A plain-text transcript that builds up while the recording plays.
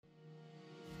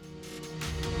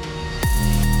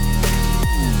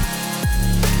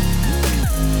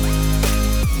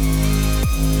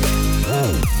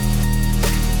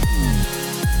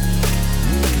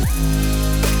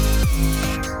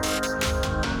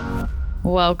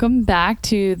Welcome back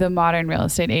to the Modern Real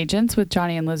Estate Agents with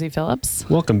Johnny and Lizzie Phillips.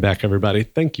 Welcome back, everybody.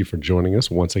 Thank you for joining us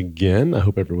once again. I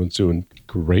hope everyone's doing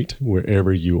great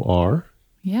wherever you are.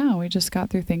 Yeah, we just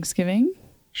got through Thanksgiving.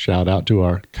 Shout out to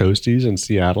our coasties in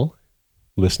Seattle,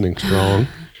 listening strong.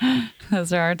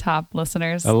 Those are our top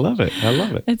listeners. I love it.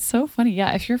 It's so funny.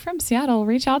 Yeah, if you're from Seattle,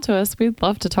 reach out to us. We'd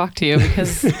love to talk to you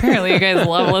because apparently you guys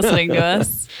love listening to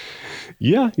us.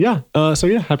 Yeah.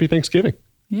 So happy Thanksgiving.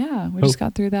 Yeah, we just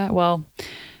got through that. Well,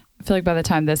 I feel like by the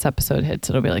time this episode hits,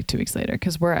 it'll be like 2 weeks later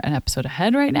because we're an episode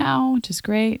ahead right now, which is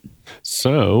great.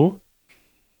 So,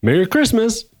 Merry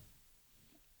Christmas.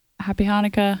 Happy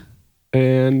Hanukkah.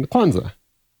 And Kwanzaa.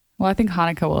 Well, I think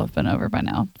Hanukkah will have been over by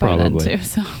now. Probably. Then too.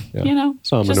 So, yeah.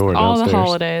 Saw just menorah all downstairs. the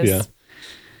holidays. Yeah.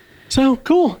 So,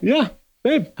 cool. Yeah.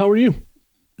 Babe, how are you?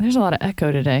 There's a lot of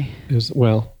echo today.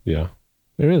 Yeah,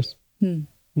 there is. Oh,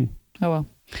 well.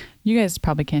 You guys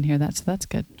probably can't hear that, so that's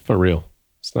good. For real.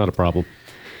 It's not a problem.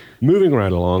 Moving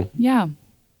right along. Yeah.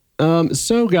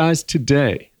 So guys,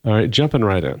 today, all right, jumping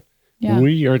right in. Yeah.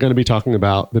 We are going to be talking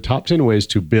about the top 10 ways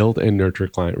to build and nurture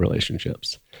client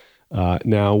relationships.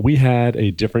 Now, we had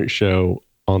a different show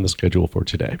on the schedule for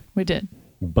today. We did.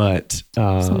 But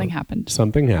something happened.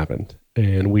 Something happened.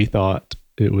 And we thought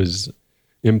it was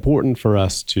important for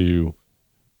us to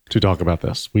talk about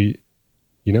this. We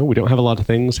don't have a lot of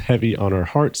things heavy on our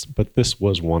hearts, but this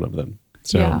was one of them.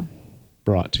 So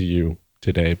brought to you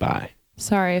today by.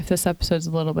 Sorry if this episode's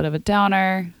a little bit of a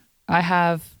downer. I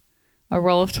have a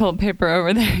roll of toilet paper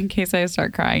over there in case I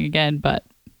start crying again, but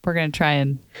we're going to try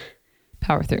and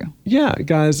power through. Yeah,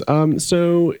 guys.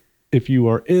 So if you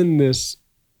are in this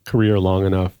career long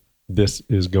enough, this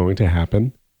is going to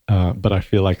happen. But I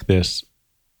feel like this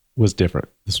was different.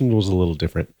 This one was a little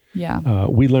different. Yeah.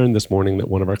 We learned this morning that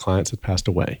one of our clients had passed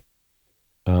away.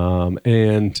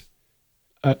 And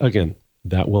again,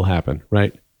 that will happen,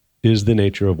 right? Is the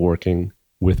nature of working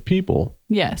with people.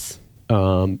 Yes.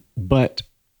 But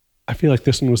I feel like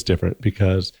this one was different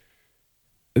because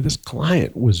this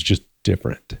client was just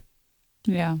different.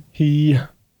 Yeah. He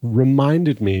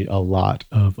reminded me a lot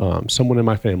of someone in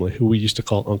my family who we used to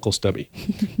call Uncle Stubby.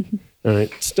 All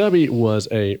right. Stubby was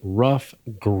a rough,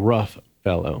 gruff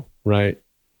fellow, right?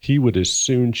 He would as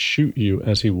soon shoot you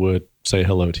as he would say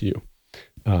hello to you.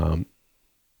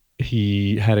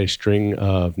 He had a string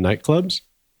of nightclubs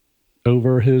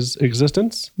over his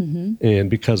existence. Mm-hmm.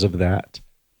 And because of that,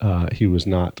 he was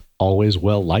not always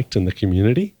well liked in the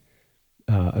community,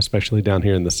 especially down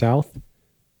here in the South.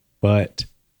 But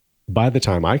by the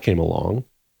time I came along,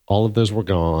 all of those were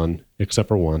gone except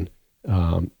for one.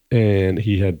 And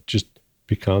he had just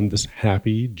become this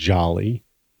happy, jolly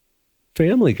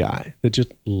family guy that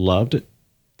just loved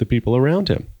the people around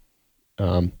him.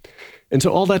 And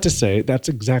so all that to say, that's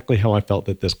exactly how I felt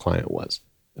that this client was.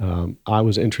 I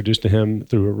was introduced to him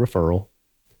through a referral.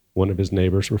 One of his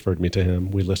neighbors referred me to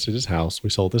him. We listed his house. We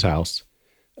sold his house.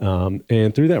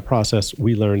 And through that process,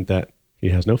 we learned that he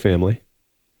has no family.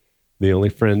 The only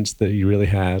friends that he really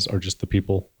has are just the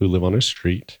people who live on his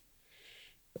street.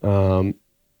 And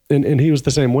he was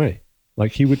the same way.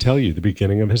 Like he would tell you the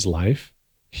beginning of his life,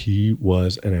 he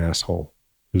was an asshole.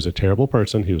 He was a terrible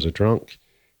person. He was a drunk.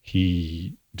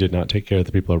 He did not take care of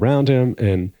the people around him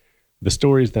and the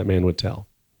stories that man would tell.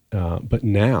 But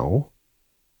now,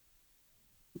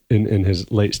 in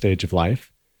his late stage of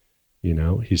life,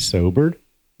 he's sobered.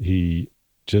 He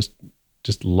just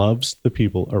loves the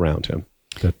people around him.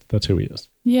 That's who he is.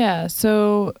 Yeah.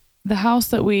 So the house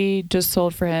that we just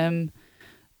sold for him,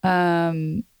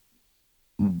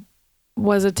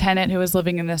 was a tenant who was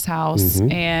living in this house.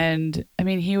 Mm-hmm. And I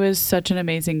mean, he was such an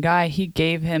amazing guy. He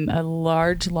gave him a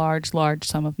large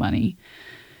sum of money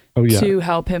to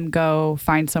help him go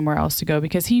find somewhere else to go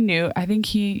because he knew, I think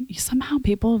he somehow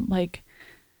people like,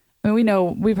 I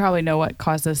mean, we probably know what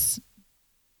caused this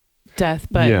death,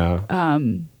 but,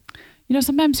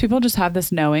 sometimes people just have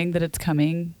this knowing that it's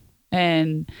coming.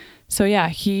 And so,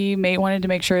 he wanted to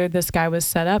make sure this guy was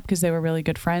set up because they were really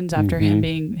good friends after him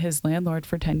being his landlord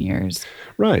for 10 years.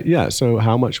 Right. Yeah. So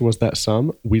how much was that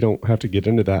sum? We don't have to get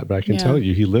into that, but I can tell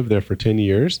you he lived there for 10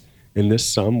 years and this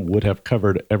sum would have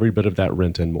covered every bit of that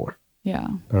rent and more. Yeah.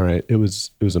 All right. It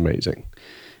was amazing.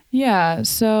 Yeah.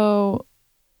 So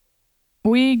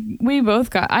we both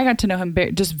I got to know him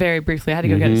just very briefly. I had to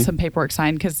go get some paperwork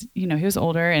signed because, he was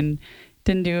older and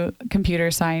didn't do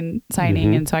computer signing.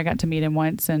 And so I got to meet him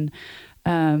once and,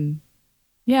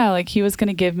 he was going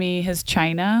to give me his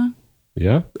china.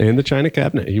 Yeah. And the china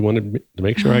cabinet. He wanted to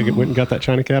make sure I went and got that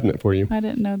china cabinet for you. I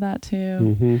didn't know that too.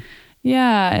 Mm-hmm.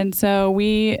 Yeah. And so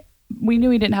we knew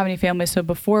he didn't have any family. So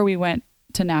before we went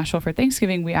to Nashville for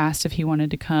Thanksgiving, we asked if he wanted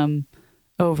to come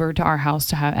over to our house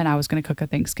to have, and I was going to cook a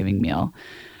Thanksgiving meal.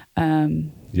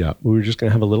 Yeah, we were just going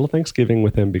to have a little Thanksgiving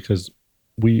with him because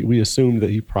we assumed that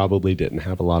he probably didn't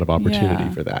have a lot of opportunity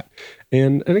for that.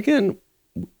 And again,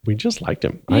 we just liked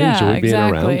him. I enjoyed being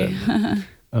around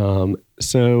him.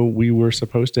 So we were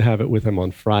supposed to have it with him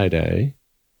on Friday.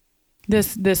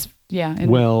 But 2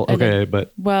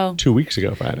 weeks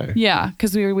ago Friday. Yeah,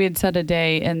 because we had set a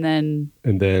day and then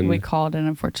we called, and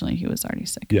unfortunately he was already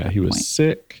sick. Yeah, he was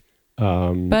sick.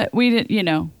 But we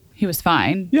didn't, he was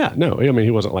fine. Yeah, no, I mean,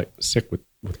 he wasn't like sick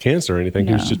with cancer or anything.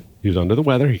 No. He was under the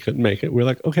weather. He couldn't make it. We're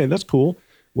like, okay, that's cool.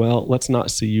 Well, let's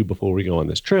not see you before we go on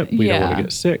this trip. We don't want to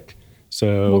get sick.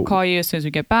 So we'll call you as soon as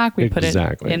we get back. We put it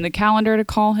in the calendar to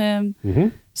call him. Mm-hmm.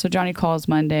 So Johnny calls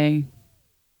Monday,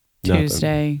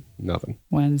 Tuesday, nothing.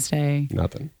 Wednesday,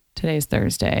 nothing. Today's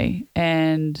Thursday.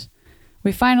 And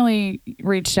we finally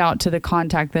reached out to the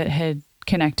contact that had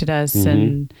connected us,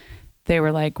 and they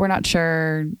were like, we're not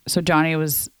sure. So Johnny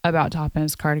was about to hop in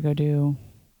his car to go do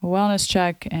a wellness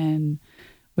check, and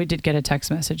we did get a text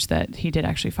message that he did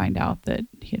actually find out that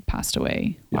he had passed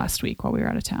away last week while we were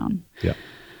out of town. Yeah.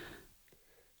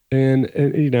 And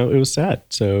it was sad.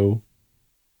 So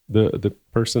the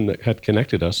person that had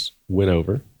connected us went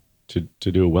over to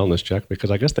do a wellness check,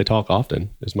 because I guess they talk often,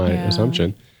 is my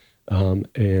assumption. And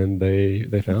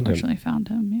they found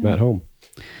him at home.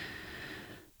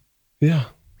 Yeah.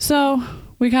 So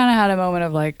we kind of had a moment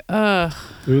of like, ugh.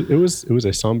 It was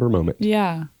a somber moment.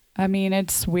 Yeah. I mean,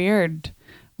 it's weird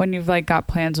when you've like got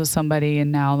plans with somebody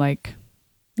and now like.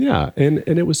 Yeah. And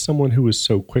it was someone who was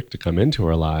so quick to come into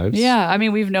our lives. Yeah. I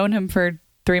mean, we've known him for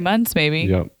 3 months, maybe.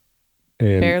 Yep.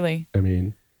 And barely. I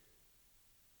mean,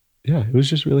 yeah, it was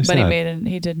just really sad. But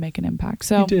he did make an impact.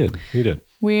 So he did.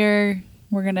 We're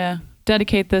going to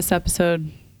dedicate this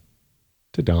episode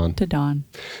to Don.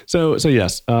 So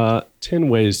yes, 10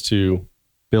 ways to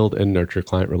build and nurture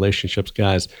client relationships,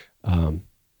 guys.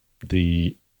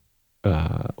 The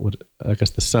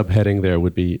subheading there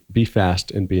would be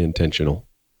fast and be intentional,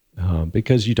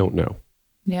 because you don't know.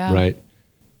 Yeah. Right.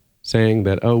 Saying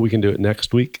that, we can do it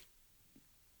next week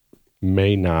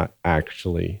may not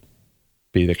actually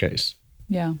be the case.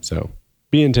 Yeah. So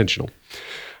be intentional.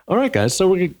 All right, guys.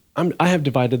 So I have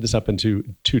divided this up into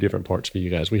 2 different parts for you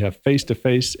guys. We have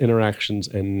face-to-face interactions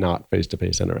and not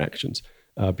face-to-face interactions,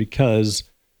 because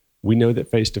we know that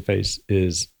face-to-face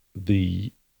is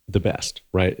the best,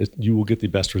 right? You will get the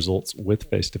best results with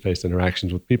face-to-face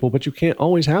interactions with people, but you can't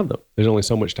always have them. There's only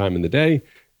so much time in the day.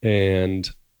 And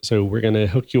so we're going to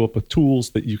hook you up with tools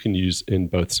that you can use in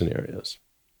both scenarios.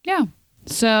 Yeah.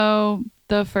 So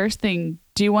the first thing,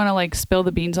 do you want to like spill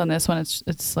the beans on this one?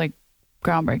 It's like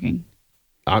groundbreaking.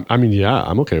 I mean, yeah,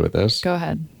 I'm okay with this. Go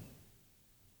ahead.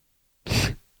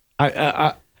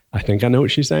 I think I know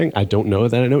what she's saying. I don't know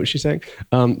that I know what she's saying.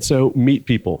 So meet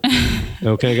people.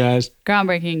 Okay, guys.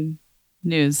 Groundbreaking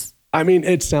news. I mean,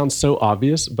 it sounds so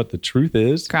obvious, but the truth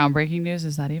is... Groundbreaking news?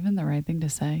 Is that even the right thing to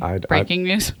say? Breaking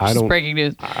news? Breaking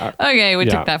news. Okay, we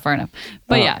took that far enough.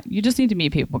 But you just need to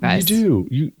meet people, guys. You do.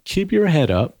 You keep your head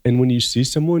up, and when you see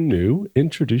someone new,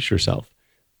 introduce yourself.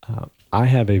 I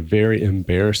have a very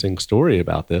embarrassing story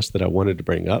about this that I wanted to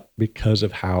bring up because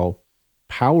of how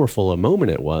powerful a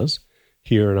moment it was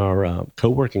here in our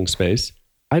co-working space.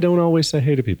 I don't always say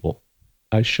hey to people.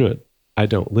 I should. I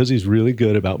don't. Lizzie's really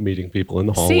good about meeting people in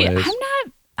the hallways. See,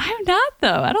 I'm not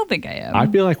though. I don't think I am. I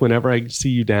feel like whenever I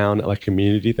see you down at like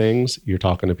community things, you're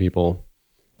talking to people.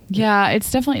 Yeah, it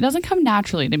doesn't come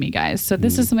naturally to me, guys. So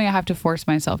this is something I have to force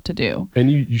myself to do. And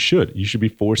you should be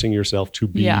forcing yourself to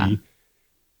be the most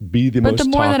talkative person there. But the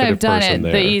more that I've done it,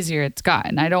 the easier it's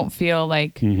gotten. I don't feel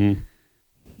like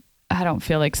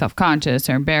self-conscious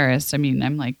or embarrassed. I mean,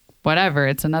 I'm like, whatever,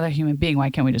 it's another human being.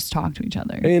 Why can't we just talk to each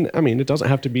other? And I mean, it doesn't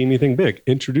have to be anything big.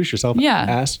 Introduce yourself.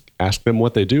 Yeah. Ask them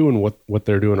what they do and what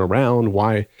they're doing around,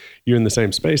 why you're in the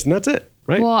same space. And that's it,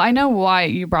 right? Well, I know why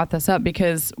you brought this up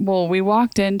because, we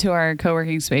walked into our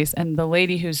co-working space and the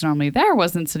lady who's normally there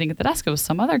wasn't sitting at the desk. It was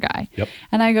some other guy. Yep.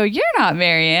 And I go, "You're not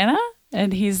Mariana."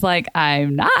 And he's like,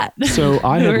 "I'm not." So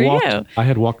I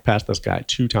had walked past this guy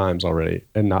 2 times already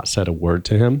and not said a word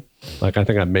to him. Like, I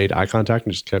think I made eye contact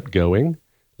and just kept going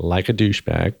like a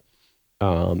douchebag.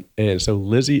 And so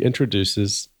Lizzie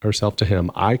introduces herself to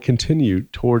him. I continue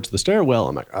towards the stairwell.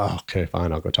 I'm like, oh, okay,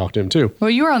 fine. I'll go talk to him too.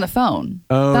 Well, you were on the phone.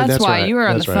 Oh, that's why right. You were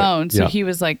on the phone. So yeah. He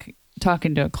was like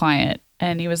talking to a client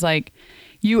and he was like,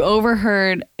 you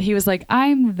overheard, he was like,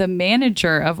 "I'm the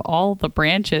manager of all the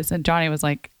branches." And Johnny was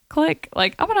like, click,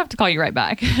 like, "I'm going to have to call you right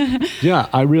back." Yeah.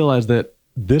 I realized that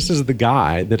this is the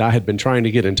guy that I had been trying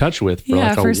to get in touch with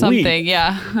for something. Week.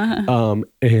 Yeah.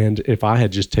 And if I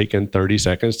had just taken 30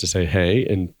 seconds to say, hey,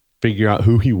 and figure out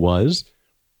who he was,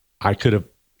 I could have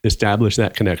established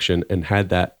that connection and had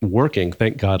that working.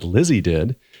 Thank God Lizzie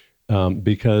did,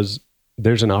 because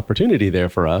there's an opportunity there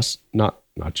for us, not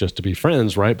just to be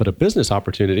friends, right? But a business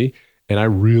opportunity. And I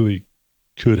really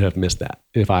could have missed that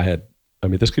if I had. I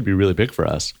mean, this could be really big for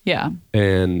us. Yeah.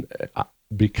 And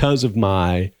because of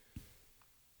my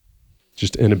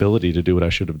just inability to do what I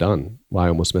should have done, I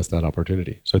almost missed that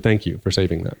opportunity. So thank you for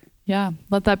saving that. Yeah.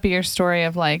 Let that be your story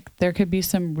of like, there could be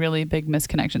some really big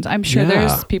misconnections. I'm sure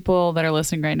there's people that are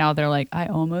listening right now. They're like, I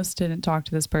almost didn't talk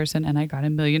to this person and I got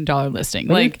 $1 million listing.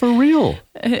 Like for real.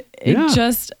 It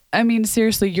just, I mean,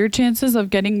 seriously, your chances of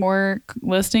getting more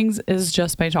listings is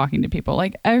just by talking to people.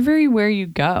 Like everywhere you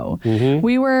go. Mm-hmm.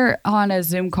 We were on a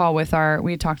Zoom call with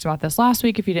we talked about this last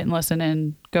week. If you didn't listen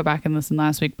in, go back and listen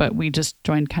last week, but we just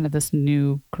joined kind of this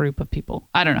new group of people.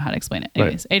 I don't know how to explain it.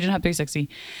 Anyways, right. Agent Hub 360.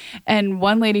 And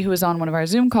one lady who was on one of our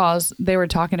Zoom calls, they were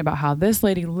talking about how this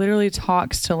lady literally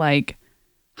talks to like,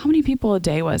 how many people a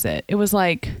day was it? It was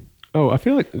like, I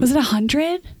feel like, was it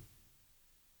 100?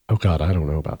 Oh God, I don't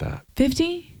know about that.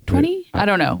 50? 20? I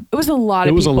don't know. It was a lot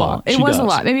of people. It was a lot. It was a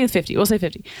lot. Maybe 50. We'll say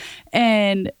 50.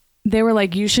 And they were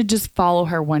like, you should just follow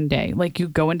her one day. Like you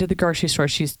go into the grocery store,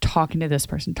 she's talking to this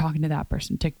person, talking to that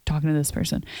person, talking to this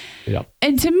person. Yeah.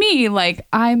 And to me, like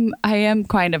I am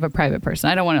kind of a private person.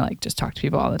 I don't want to like just talk to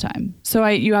people all the time. So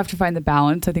you have to find the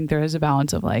balance. I think there is a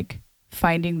balance of like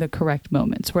finding the correct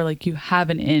moments where like you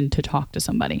have an in to talk to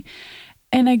somebody.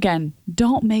 And again,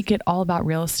 don't make it all about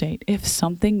real estate. If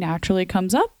something naturally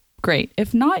comes up, great.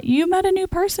 If not, you met a new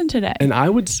person today. And I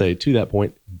would say to that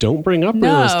point, don't bring up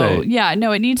real estate. Yeah,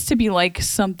 no, it needs to be like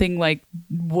something like,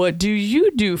 what do you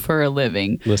do for a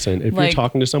living? Listen, if you're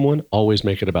talking to someone, always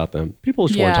make it about them. People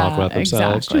just want to talk about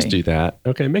themselves. Exactly. Just do that.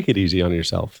 Okay, make it easy on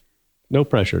yourself. No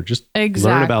pressure. Just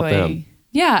learn about them.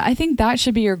 Yeah, I think that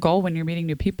should be your goal when you're meeting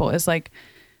new people is like,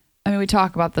 I mean, we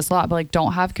talk about this a lot, but like,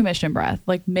 don't have commission breath.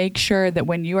 Like, make sure that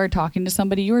when you are talking to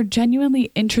somebody, you are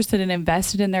genuinely interested and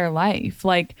invested in their life.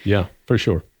 Like, yeah, for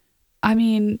sure. I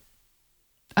mean,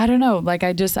 I don't know. Like,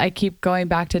 I keep going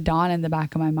back to Don in the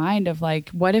back of my mind of like,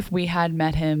 what if we had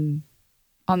met him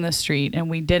on the street and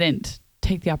we didn't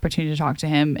take the opportunity to talk to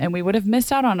him and we would have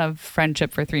missed out on a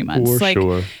friendship for 3 months. For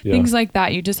sure. Yeah. Things like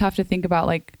that. You just have to think about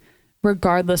like,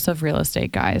 regardless of real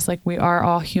estate, guys, like we are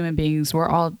all human beings. We're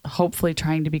all hopefully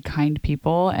trying to be kind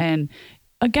people. And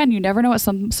again, you never know what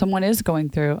someone is going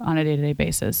through on a day-to-day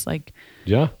basis. Like,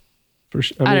 yeah, for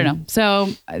sure. I don't know. So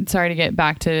sorry to get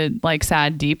back to like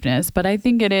sad deepness, but I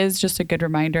think it is just a good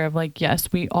reminder of like,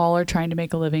 yes, we all are trying to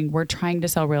make a living. We're trying to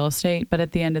sell real estate, but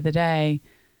at the end of the day,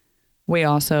 we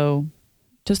also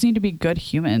just need to be good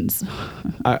humans.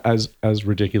 As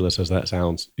ridiculous as that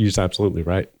sounds, you're absolutely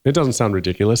right. It doesn't sound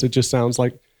ridiculous. It just sounds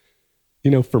like,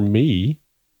 for me,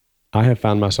 I have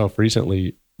found myself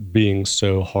recently being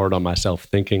so hard on myself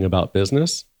thinking about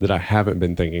business that I haven't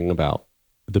been thinking about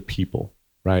the people,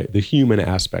 right? The human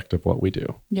aspect of what we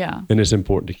do. Yeah. And it's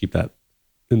important to keep that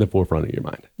in the forefront of your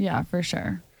mind. Yeah, for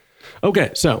sure.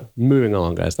 Okay. So moving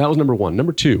along, guys, that was number 1.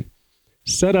 Number 2,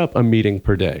 set up a meeting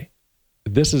per day.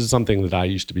 This is something that I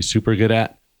used to be super good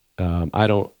at.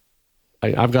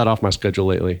 I've got off my schedule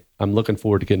lately. I'm looking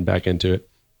forward to getting back into it.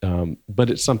 But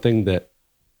it's something that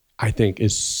I think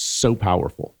is so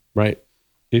powerful, right?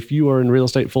 If you are in real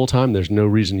estate full time, there's no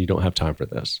reason you don't have time for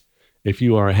this. If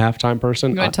you are a half-time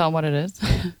person. You want to tell them what it is?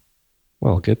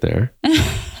 Well, I'll get there.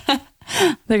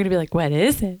 They're going to be like, what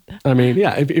is it? I mean,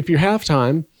 yeah, if you're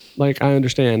half-time, like I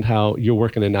understand how you're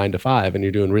working a 9 to 5 and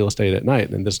you're doing real estate at night,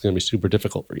 and this is going to be super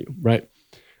difficult for you, right?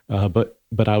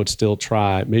 But I would still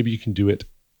try. Maybe you can do it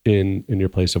in your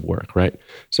place of work, right?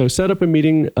 So set up a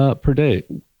meeting per day.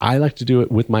 I like to do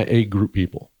it with my A group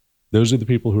people. Those are the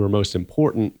people who are most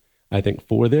important, I think,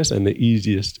 for this, and the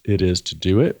easiest it is to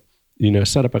do it.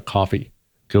 Set up a coffee,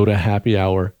 go to happy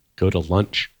hour, go to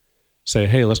lunch, say,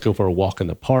 hey, let's go for a walk in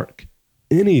the park.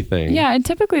 Anything. Yeah, and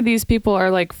typically these people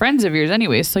are like friends of yours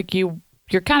anyways. So like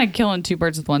you're kind of killing 2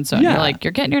 birds with one stone. Yeah.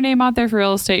 You're getting your name out there for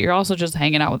real estate. You're also just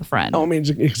hanging out with a friend. Oh, I mean,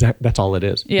 exactly. That's all it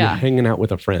is. Yeah. You're hanging out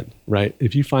with a friend, right?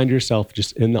 If you find yourself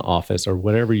just in the office or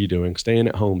whatever you're doing, staying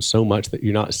at home so much that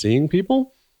you're not seeing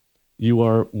people, you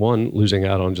are, one, losing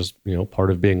out on just,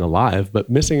 part of being alive, but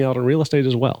missing out on real estate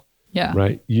as well. Yeah.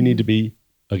 Right? You need to be,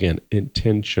 again,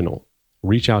 intentional.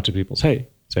 Reach out to people. Say,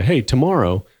 hey,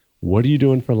 tomorrow, what are you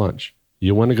doing for lunch?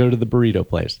 You want to go to the burrito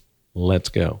place? Let's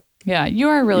go. Yeah, you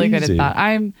are really good at that.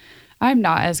 I'm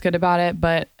not as good about it,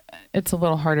 but it's a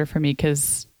little harder for me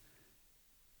because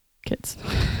kids.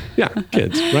 Yeah,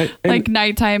 kids, right? And like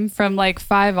nighttime from like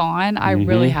 5 on, I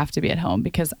really have to be at home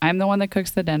because I'm the one that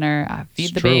cooks the dinner. I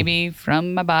feed the baby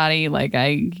from my body. Like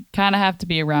I kind of have to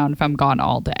be around if I'm gone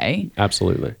all day.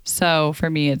 Absolutely. So for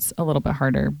me, it's a little bit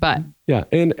harder, but yeah.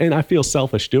 And I feel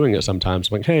selfish doing it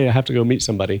sometimes. I'm like, hey, I have to go meet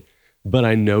somebody, but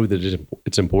I know that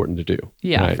it's important to do.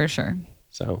 Yeah, right? for sure.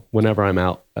 So whenever I'm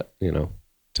out,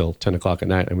 till 10 o'clock at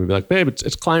night, and we'd be like, babe,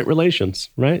 it's client relations,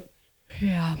 right?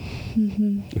 Yeah.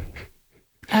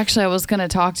 Actually, I was going to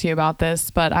talk to you about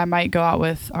this, but I might go out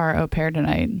with our au pair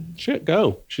tonight. Shit,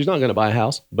 go. She's not going to buy a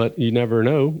house, but you never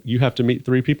know. You have to meet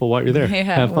 3 people while you're there. Yeah,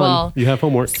 have fun. Well, you have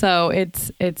homework. So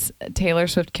it's Taylor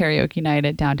Swift karaoke night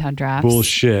at Downtown Drafts.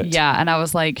 Bullshit. Yeah, and I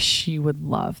was like, she would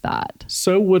love that.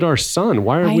 So would our son.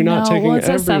 Why are we not taking well, it's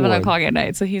everyone? at 7 o'clock at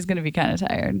night, so he's going to be kind of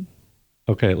tired.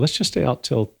 Okay, let's just stay out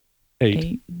till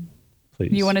 8.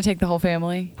 Please. You want to take the whole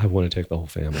family? I want to take the whole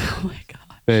family. Oh my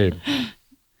God. Babe.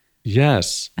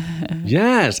 Yes.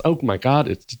 Yes. Oh my God.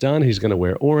 It's done. He's going to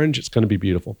wear orange. It's going to be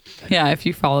beautiful. Yeah. If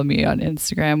you follow me on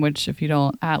Instagram, which if you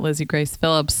don't, at Lizzie Grace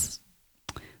Phillips,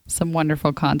 some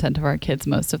wonderful content of our kids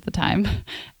most of the time.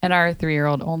 And our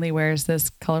 3-year-old only wears this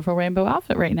colorful rainbow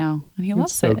outfit right now. And he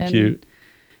loves it. So and cute.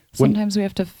 Sometimes we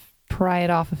have to pry it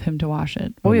off of him to wash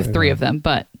it. Well, we have 3 of them,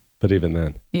 but even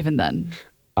then,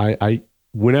 I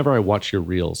whenever I watch your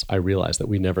reels, I realize that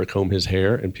we never comb his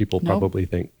hair, and people probably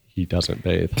think he doesn't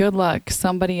bathe. Good luck.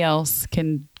 Somebody else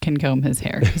can comb his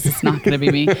hair because it's not going to be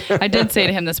me. I did say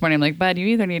to him this morning, I'm like, bud, you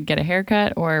either need to get a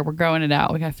haircut or we're growing it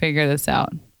out. We got to figure this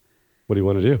out. What do you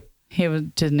want to do? He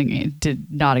did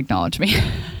not acknowledge me.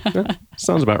 Yeah,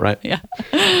 sounds about right. Yeah.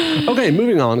 Okay,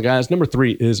 moving on, guys. Number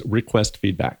 3 is request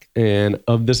feedback. And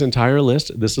of this entire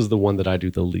list, this is the one that I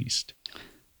do the least.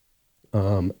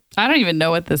 I don't even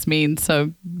know what this means,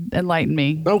 so enlighten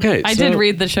me. Okay. I did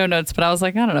read the show notes, but I was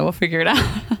like, I don't know. We'll figure it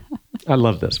out. I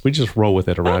love this. We just roll with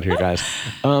it around here, guys.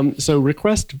 So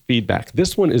request feedback.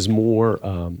 This one is more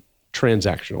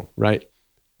transactional, right?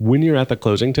 When you're at the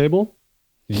closing table,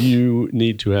 you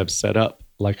need to have set up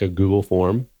like a Google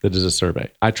form that is a survey.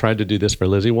 I tried to do this for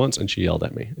Lizzie once and she yelled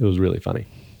at me. It was really funny.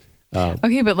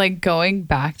 Okay, but like going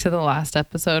back to the last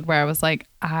episode where I was like,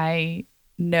 I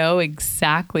know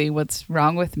exactly what's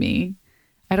wrong with me.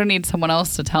 I don't need someone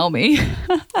else to tell me.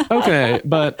 Okay,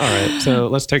 but all right. So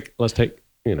let's take a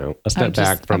step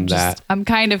back from that. I'm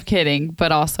kind of kidding,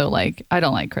 but also like I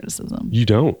don't like criticism. You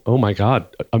don't? Oh my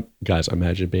God, guys!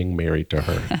 Imagine being married to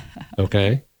her.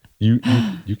 Okay, you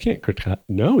can't criticize.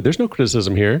 No, there's no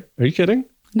criticism here. Are you kidding?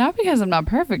 Not because I'm not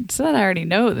perfect. So that I already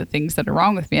know the things that are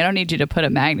wrong with me. I don't need you to put a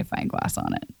magnifying glass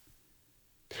on it.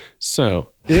 So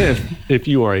if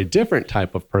you are a different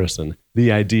type of person,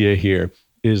 the idea here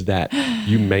is that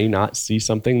you may not see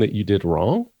something that you did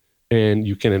wrong and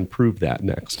you can improve that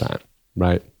next time,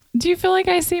 right? Do you feel like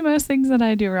I see most things that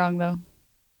I do wrong though?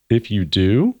 If you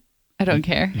do, I don't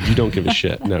care. You don't give a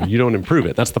shit. No, you don't improve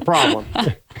it. That's the problem.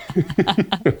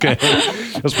 Okay.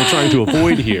 That's what we're trying to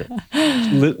avoid here.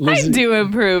 I do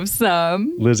improve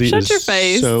some. Lizzie Shut is your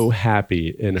face. So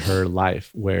happy in her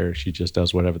life where she just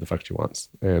does whatever the fuck she wants.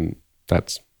 And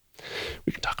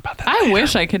we can talk about that. I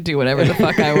wish I could do whatever the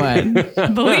fuck I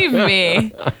want. Believe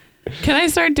me. Can I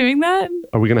start doing that?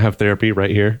 Are we going to have therapy right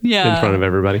here in front of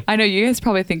everybody? I know you guys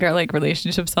probably think our like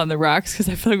relationships on the rocks because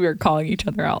I feel like we were calling each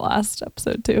other out last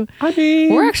episode too. I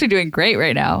mean, we're actually doing great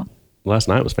right now. Last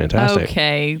night was fantastic.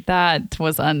 Okay, that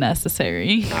was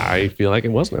unnecessary. I feel like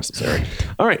it was necessary.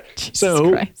 All right. Jesus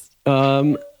Christ.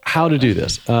 How to do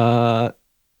this.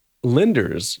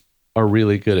 Lenders are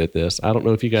really good at this. I don't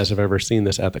know if you guys have ever seen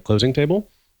this at the closing table,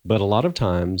 but a lot of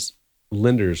times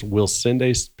lenders will send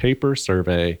a paper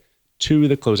survey to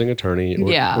the closing attorney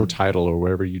or title or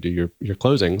wherever you do your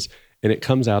closings, and it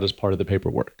comes out as part of the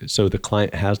paperwork. So the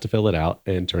client has to fill it out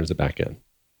and turns it back in.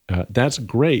 That's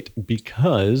great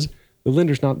because the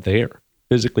lender's not there,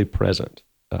 physically present.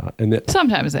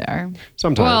 Sometimes they are.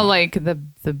 Sometimes. Well, like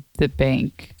the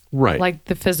bank. Right. Like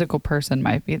the physical person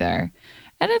might be there.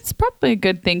 And it's probably a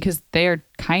good thing because they are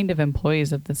kind of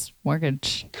employees of this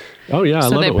mortgage. Oh, yeah.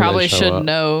 So they probably should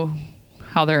know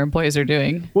how their employees are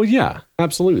doing. Well, yeah,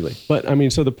 absolutely. But I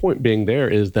mean, so the point being there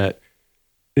is that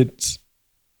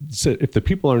so if the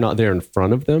people are not there in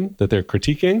front of them that they're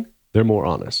critiquing, they're more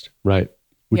honest, right?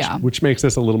 Which makes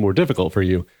this a little more difficult for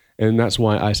you. And that's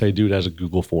why I say do it as a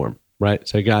Google form, right?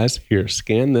 Say, guys, here,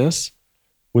 scan this.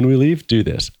 When we leave, do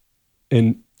this.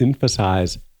 And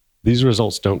emphasize these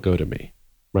results don't go to me,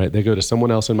 right? They go to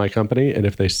someone else in my company. And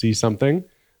if they see something,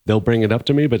 they'll bring it up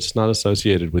to me, but it's not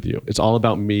associated with you. It's all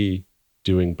about me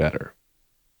doing better.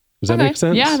 Does that make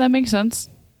sense? Yeah, that makes sense.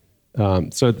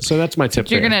 So that's my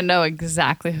tip. You're going to know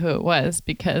exactly who it was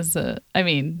because,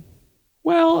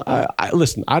 well,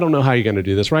 listen, I don't know how you're going to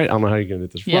do this right. I don't know how you're going to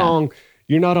do this wrong.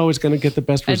 You're not always going to get the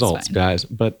best results, guys.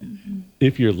 But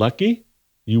if you're lucky,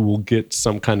 you will get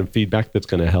some kind of feedback that's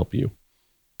going to help you.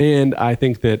 And I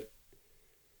think that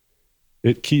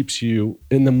it keeps you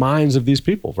in the minds of these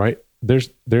people, right? They're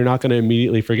not going to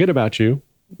immediately forget about you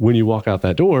when you walk out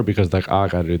that door because like, I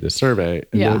got to do this survey.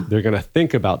 And they're going to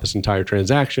think about this entire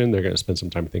transaction. They're going to spend some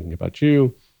time thinking about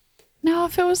you. Now,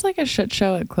 if it was like a shit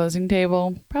show at closing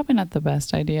table, probably not the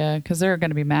best idea because they're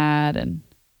going to be mad. And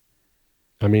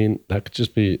I mean, that could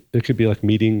just be, it could be like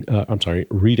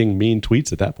reading mean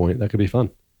tweets at that point. That could be fun.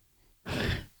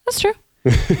 That's true.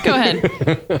 Go ahead.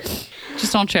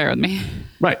 Just don't share with me.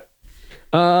 Right.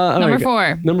 Number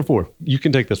 4. Number 4. You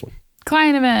can take this one.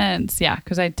 Client events. Yeah,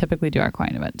 because I typically do our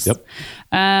client events. Yep.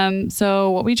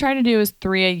 So what we try to do is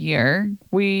 3 a year.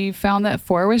 We found that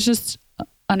 4 was just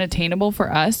unattainable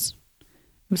for us. It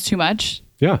was too much.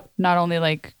 Yeah. Not only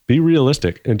like... Be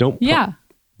realistic and don't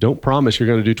promise you're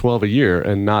going to do 12 a year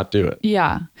and not do it.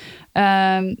 Yeah.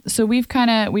 So we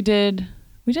did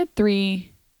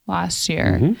 3 last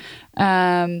year.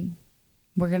 Mm-hmm.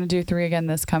 We're going to do 3 again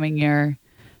this coming year.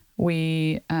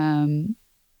 One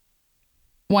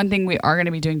thing we are going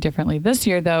to be doing differently this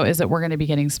year, though, is that we're going to be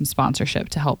getting some sponsorship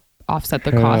to help offset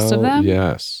the cost of them.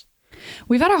 Yes.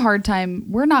 We've had a hard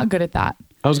time. We're not good at that.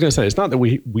 I was going to say, it's not that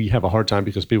we have a hard time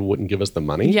because people wouldn't give us the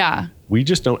money. Yeah. We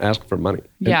just don't ask for money.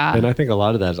 And I think a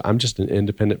lot of that is I'm just an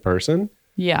independent person.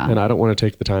 Yeah. And I don't want to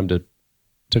take the time to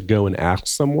go and ask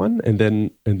someone and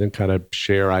then kind of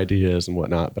share ideas and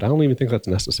whatnot. But I don't even think that's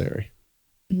necessary.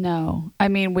 No. I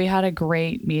mean, we had a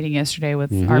great meeting yesterday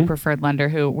with our preferred lender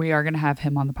who we are going to have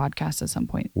him on the podcast at some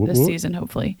point this season,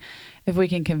 hopefully, if we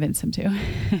can convince him to.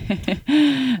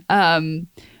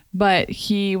 But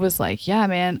he was like, yeah,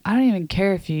 man, I don't even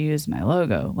care if you use my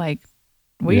logo. Like,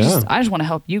 I just want to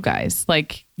help you guys.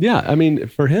 Like, yeah, I mean,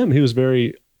 for him, he was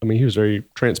very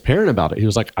transparent about it. He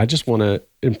was like, I just want to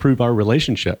improve our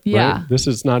relationship. Yeah. Right? This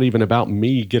is not even about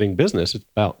me getting business. It's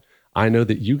about, I know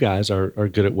that you guys are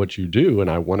good at what you do and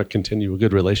I want to continue a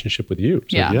good relationship with you.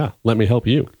 So yeah, let me help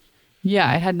you.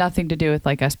 Yeah. It had nothing to do with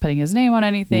like us putting his name on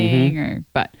anything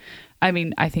but I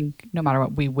mean, I think no matter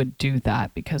what, we would do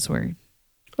that because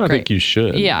I think you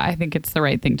should. Yeah, I think it's the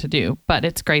right thing to do. But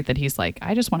it's great that he's like,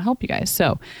 I just want to help you guys.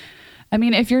 So, I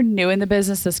mean, if you're new in the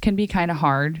business, this can be kind of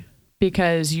hard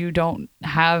because you don't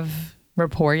have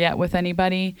rapport yet with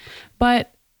anybody.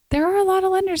 But there are a lot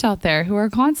of lenders out there who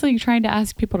are constantly trying to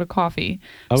ask people to coffee.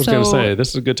 I was going to say, this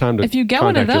is a good time to if you get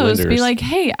one of those, be like,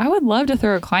 hey, I would love to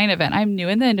throw a client event. I'm new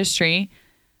in the industry.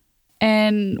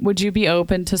 And would you be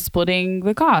open to splitting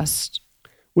the cost?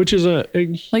 Which is a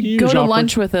like huge go to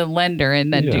lunch with a lender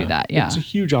and then do that. Yeah. It's a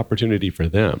huge opportunity for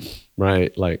them,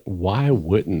 right? Like, why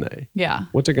wouldn't they? Yeah.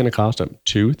 What's it going to cost them?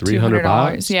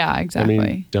 $200-$300? Yeah, exactly. I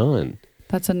mean, done.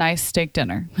 That's a nice steak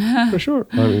dinner. For sure.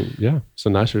 I mean, yeah. It's a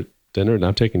nicer dinner than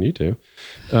I'm taking you to.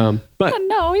 But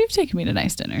no, you've taken me to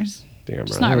nice dinners. Damn right.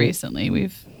 Just not recently.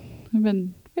 We've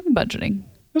been budgeting.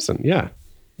 Listen, yeah.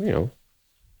 You know.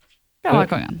 Got a lot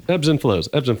going on. Ebbs and flows.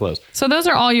 So those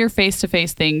are all your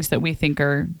face-to-face things that we think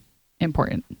are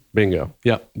important. Bingo.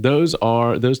 Yeah. Those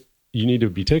you need to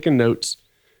be taking notes,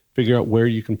 figure out where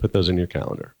you can put those in your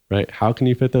calendar, right? How can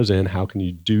you fit those in? How can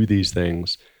you do these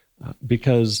things?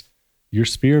 Because your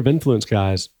sphere of influence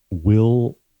guys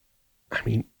they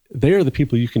are the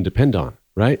people you can depend on,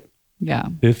 right? Yeah.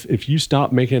 If you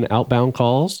stop making outbound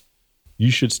calls, you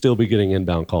should still be getting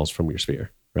inbound calls from your sphere.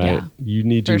 Right. Yeah, you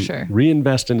need to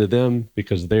reinvest into them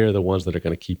because they're the ones that are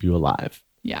going to keep you alive.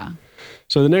 Yeah.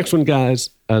 So the next one, guys,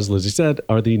 as Lizzie said,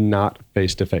 are the not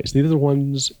face-to-face. These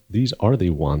are the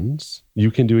ones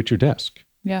you can do at your desk.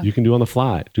 Yeah. You can do on the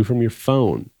fly, do from your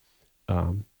phone.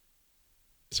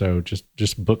 So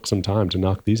just book some time to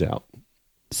knock these out.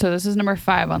 So this is number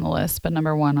 5 on the list, but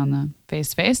number 1 on the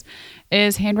face-to-face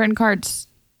is handwritten cards.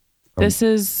 This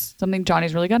is something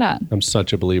Johnny's really good at. I'm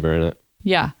such a believer in it.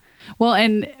 Yeah. Well,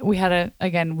 and we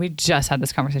just had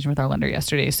this conversation with our lender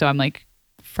yesterday. So I'm like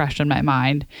fresh in my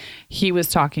mind. He was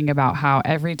talking about how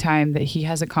every time that he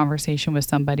has a conversation with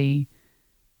somebody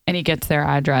and he gets their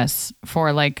address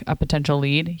for like a potential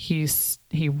lead, he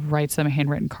writes them a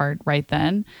handwritten card right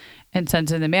then and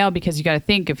sends it in the mail because you got to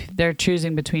think if they're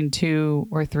choosing between 2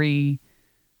 or 3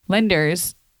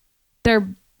 lenders,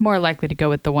 they're more likely to go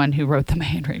with the one who wrote them a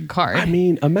handwritten card. I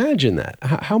mean, imagine that.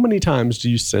 How many times do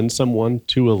you send someone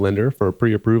to a lender for a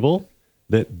pre-approval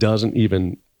that doesn't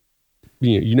even,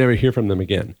 you never hear from them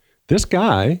again? This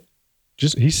guy,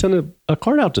 he sent a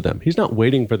card out to them. He's not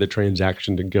waiting for the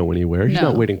transaction to go anywhere. He's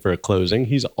not waiting for a closing.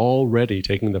 He's already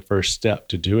taking the first step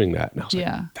to doing that. And I was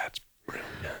like, that's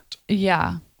brilliant.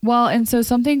 Yeah. Well, and so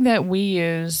something that we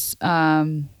use,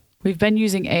 we've been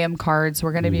using AM cards.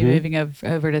 We're going to be moving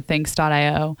over to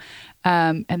Thanks.io.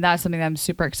 And that's something that I'm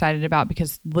super excited about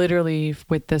because literally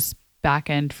with this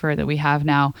backend that we have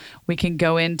now, we can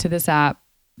go into this app,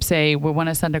 say we want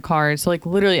to send a card. So like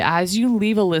literally as you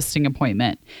leave a listing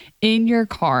appointment in your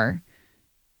car,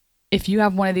 if you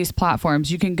have one of these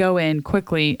platforms, you can go in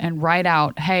quickly and write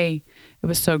out, hey, it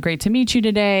was so great to meet you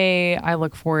today. I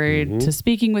look forward to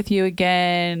speaking with you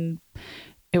again.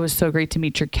 It was so great to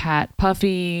meet your cat,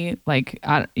 Puffy. Like,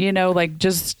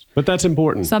 just. But that's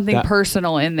important. Something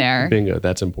personal in there. Bingo.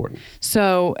 That's important.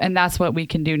 So, and that's what we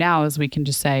can do now is we can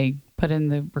just say, put in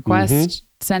the request,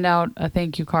 send out a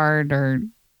thank you card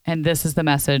and this is the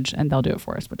message and they'll do it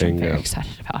for us, which Bingo. I'm very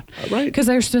excited about. Right. Because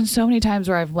there's been so many times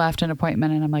where I've left an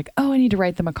appointment and I'm like, oh, I need to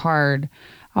write them a card.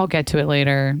 I'll get to it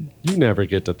later. You never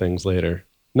get to things later.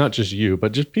 Not just you,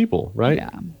 but just people, right?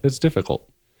 Yeah. It's difficult.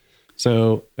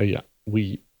 So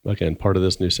we, again, part of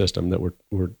this new system that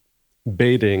we're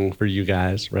baiting for you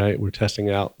guys, right? We're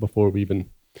testing out before we even,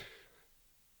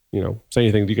 say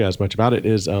anything to you guys much about it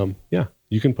is,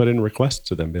 you can put in requests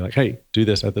to them. Be like, hey, do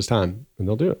this at this time, and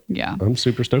they'll do it. Yeah. I'm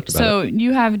super stoked about it. So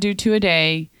you have do 2 a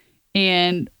day,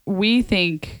 and we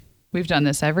think we've done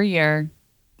this every year.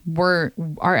 Our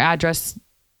address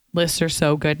lists are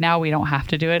so good now, we don't have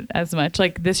to do it as much.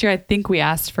 Like this year, I think we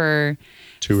asked for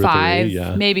 2 or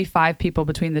 3, maybe 5 people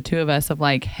between the two of us of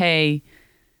like, hey,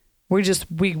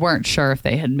 we weren't sure if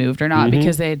they had moved or not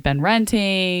because they had been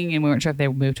renting and we weren't sure if they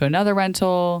moved to another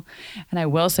rental. And I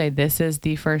will say this is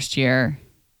the first year,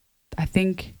 I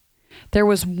think there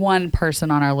was one person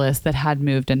on our list that had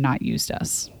moved and not used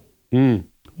us.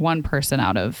 One person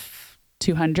out of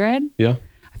 200. Yeah.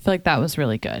 I feel like that was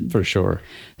really good. For sure.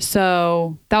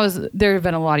 So there have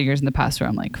been a lot of years in the past where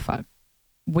I'm like, fuck,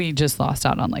 we just lost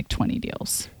out on like 20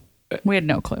 deals. We had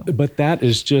no clue. But that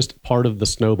is just part of the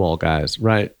snowball, guys,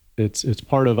 right? It's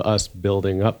part of us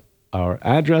building up our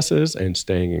addresses and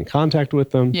staying in contact with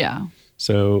them. Yeah.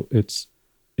 So you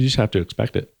just have to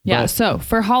expect it. Yeah. So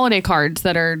for holiday cards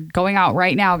that are going out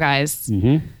right now, guys,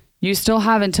 you still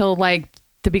have until like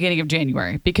the beginning of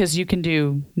January because you can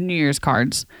do New Year's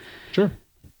cards. Sure.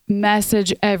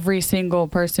 Message every single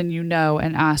person you know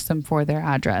and ask them for their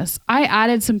address. I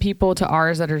added some people to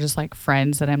ours that are just like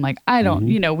friends that I'm like, I don't,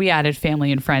 we added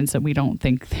family and friends that we don't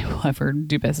think they will ever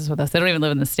do business with us. They don't even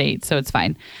live in the States, so it's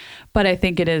fine. But I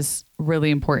think it is really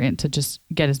important to just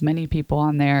get as many people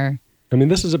on there. I mean,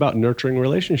 this is about nurturing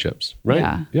relationships,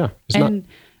 right? Yeah.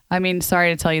 I mean,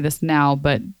 sorry to tell you this now,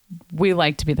 but we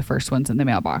like to be the first ones in the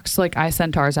mailbox. So like I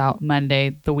sent ours out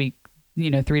Monday, the week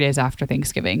 3 days after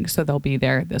Thanksgiving. So they'll be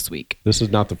there this week. This is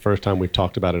not the first time we've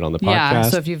talked about it on the podcast. Yeah.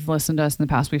 So if you've listened to us in the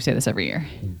past, we say this every year.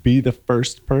 Be the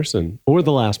first person or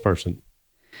the last person.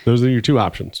 Those are your 2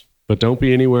 options. But don't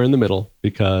be anywhere in the middle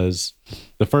because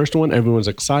the first one, everyone's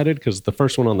excited because the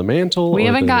first one on the mantle. We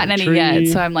haven't gotten any yet.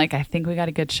 So I'm like, I think we got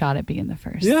a good shot at being the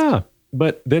first. Yeah.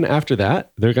 But then after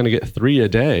that, they're going to get 3 a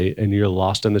day and you're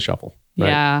lost in the shuffle. Right?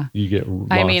 Yeah. You get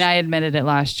lost. I mean, I admitted it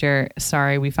last year.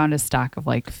 Sorry. We found a stack of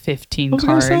like 15 cards.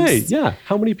 I was going to say, yeah.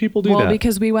 How many people do that? Well,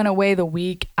 because we went away the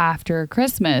week after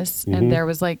Christmas and there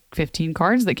was like 15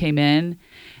 cards that came in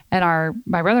and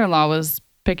my brother-in-law was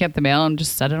picking up the mail and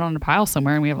just set it on a pile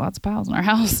somewhere. And we have lots of piles in our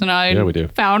house. And I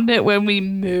found it when we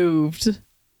moved.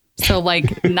 So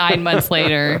like 9 months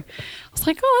later, I was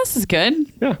like, oh, this is good.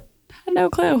 Yeah. No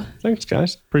clue. Thanks,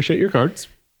 guys. Appreciate your cards.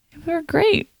 They're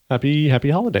great. Happy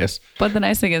holidays. But the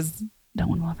nice thing is no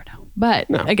one will ever know. But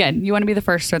again, you want to be the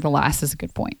first or the last is a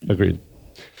good point. Agreed.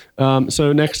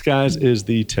 So next, guys, is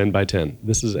the 10 by 10.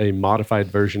 This is a modified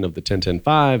version of the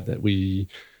 10-10-5 that we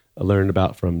learned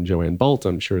about from Joanne Bolt.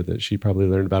 I'm sure that she probably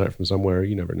learned about it from somewhere.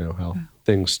 You never know how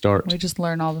things start. We just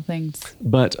learn all the things.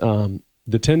 But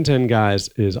the 10-10, guys,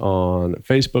 is on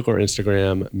Facebook or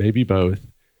Instagram, maybe both.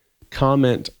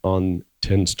 Comment on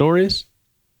 10 stories,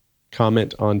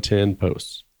 comment on 10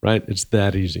 posts, right? It's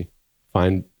that easy.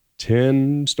 Find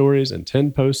 10 stories and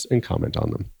 10 posts and comment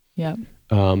on them.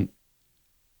 Yep.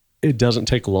 It doesn't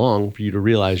take long for you to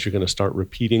realize you're going to start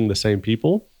repeating the same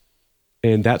people.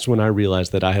 And that's when I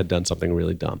realized that I had done something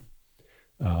really dumb.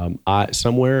 At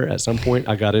some point,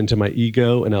 I got into my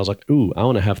ego and I was like, ooh, I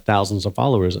want to have thousands of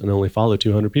followers and only follow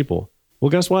 200 people. Well,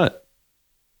 guess what?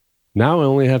 Now I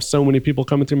only have so many people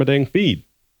coming through my dang feed.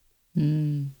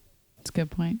 That's a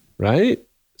good point. Right?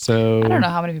 So I don't know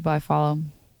how many people I follow.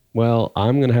 Well,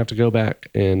 I'm going to have to go back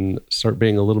and start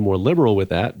being a little more liberal with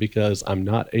that because I'm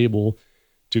not able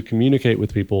to communicate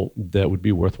with people that would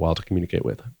be worthwhile to communicate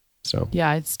with. So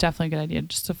yeah, it's definitely a good idea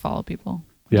just to follow people.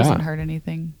 It doesn't hurt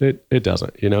anything. It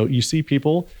doesn't. You see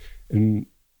people, and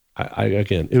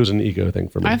again, it was an ego thing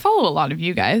for me. I follow a lot of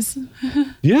you guys.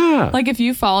 Yeah. Like if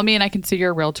you follow me and I can see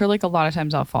you're a realtor, like a lot of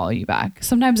times I'll follow you back.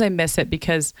 Sometimes I miss it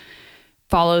because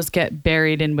follows get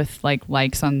buried in with like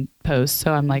likes on posts.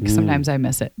 So I'm like, sometimes I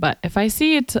miss it. But if I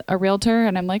see it's a realtor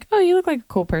and I'm like, oh, you look like a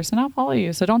cool person, I'll follow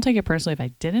you. So don't take it personally if I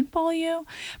didn't follow you.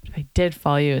 But if I did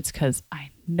follow you, it's because I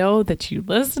know that you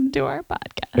listen to our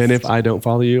podcast. And if I don't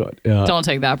follow you, don't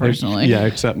take that personally. Yeah,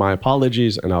 accept my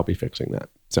apologies and I'll be fixing that.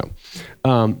 So,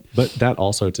 but that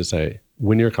also to say,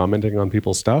 when you're commenting on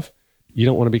people's stuff, you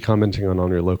don't want to be commenting on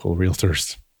your local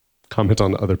realtors. Comment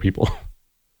on other people.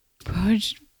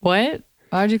 What?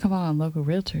 Why would you comment on local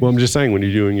realtors? Well, I'm just saying when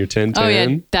you're doing your 10-10. Oh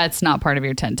yeah, that's not part of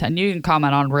your 10-10. You can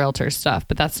comment on realtor stuff,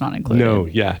 but that's not included. No,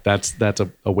 yeah, that's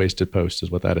a wasted post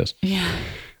is what that is. Yeah.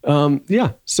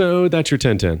 Yeah, so that's your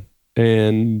 10-10.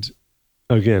 And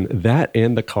again, that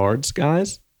and the cards,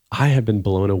 guys, I have been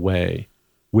blown away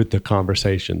with the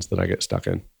conversations that I get stuck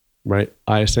in, right?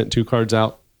 I sent 2 cards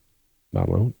out, I don't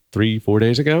know, 3-4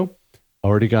 days ago.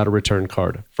 Already got a return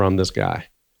card from this guy.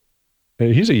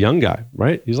 And he's a young guy,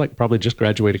 right? He's like probably just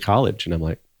graduated college. And I'm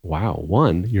like, wow,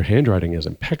 1, your handwriting is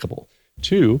impeccable.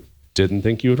 2, didn't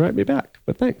think you would write me back,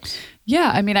 but thanks.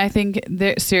 Yeah, I mean, I think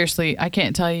seriously, I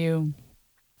can't tell you.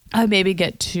 I maybe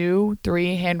get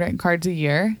 2-3 handwritten cards a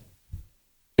year.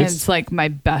 And it's like my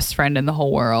best friend in the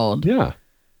whole world. Yeah.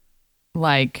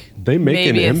 Like they make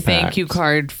maybe an a impact. Thank you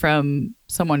card from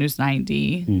someone who's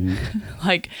 90. Mm-hmm.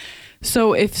 Like,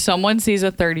 so if someone sees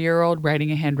a 30-year-old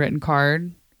writing a handwritten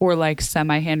card or like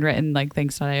semi-handwritten, like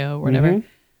thanks.io or whatever,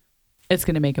 it's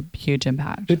going to make a huge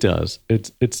impact. It does.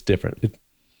 It's different.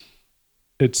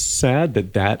 It's sad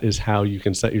that is how you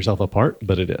can set yourself apart,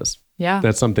 but it is. Yeah.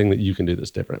 That's something that you can do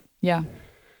that's different. Yeah.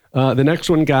 The next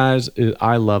one, guys,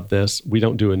 I love this. We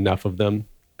don't do enough of them.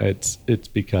 It's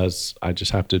because I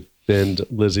just have to bend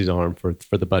Lizzie's arm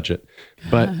for the budget.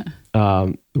 But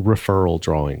referral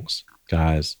drawings,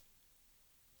 guys,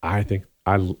 I think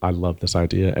I love this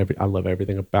idea. I love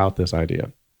everything about this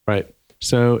idea, right?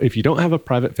 So if you don't have a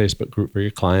private Facebook group for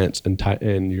your clients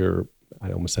and your,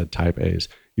 I almost said type A's,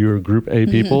 your group A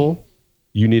people,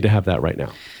 you need to have that right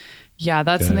now. Yeah,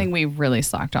 that's something we really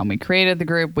slacked on. We created the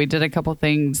group, we did a couple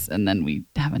things, and then we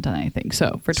haven't done anything.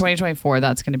 So for 2024,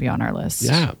 that's going to be on our list.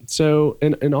 Yeah. So,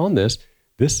 and on this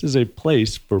is a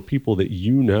place for people that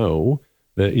you know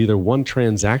that either 1,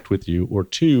 transact with you, or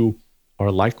 2,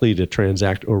 are likely to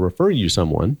transact or refer you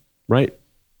someone, right?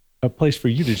 A place for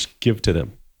you to just give to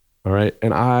them. All right.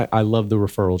 And I love the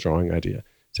referral drawing idea.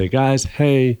 Say, guys,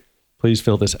 hey, please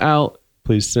fill this out.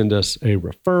 Please send us a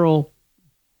referral.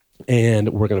 And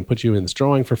we're going to put you in this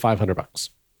drawing for $500.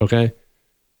 Okay.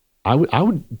 I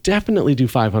would definitely do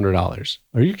 $500.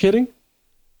 Are you kidding?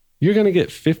 You're going to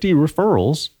get 50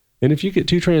 referrals. And if you get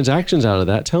 2 transactions out of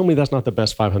that, tell me that's not the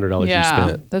best $500 you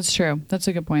spent. That's true. That's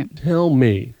a good point. Tell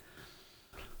me.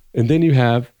 And then you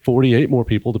have 48 more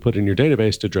people to put in your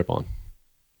database to drip on.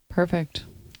 Perfect.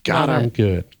 God, I'm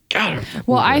good. God, I'm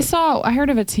well, good. I heard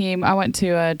of a team. I went to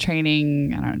a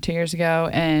training, I don't know, 2 years ago,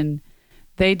 and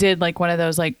they did like one of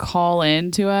those like call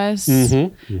in to us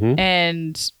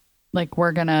and like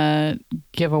we're gonna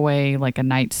give away like a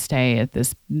night stay at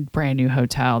this brand new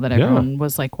hotel that everyone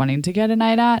was like wanting to get a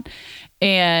night at.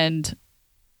 And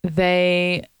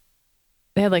they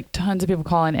had like tons of people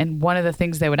call in, and one of the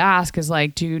things they would ask is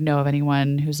like, do you know of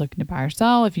anyone who's looking to buy or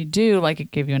sell? If you do, like,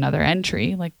 it give you another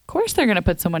entry. Like, of course they're gonna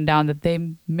put someone down that they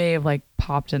may have like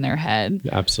popped in their head.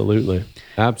 Absolutely.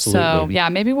 So yeah,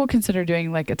 maybe we'll consider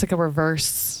doing like, it's like a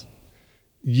reverse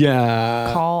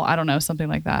call. I don't know, something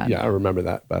like that. Yeah, I remember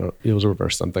that, but it was a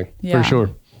reverse something for sure.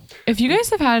 If you guys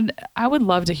have had, I would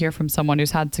love to hear from someone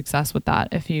who's had success with that.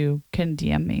 If you can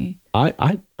DM me.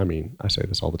 I mean, I say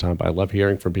this all the time, but I love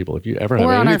hearing from people. If you ever have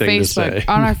on anything our Facebook, to say.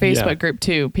 on our Facebook group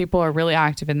too, people are really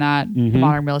active in that. The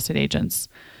Modern Real Estate Agents.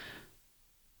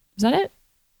 Is that it?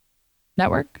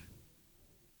 Network?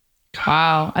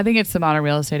 Wow. I think it's the Modern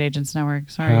Real Estate Agents Network.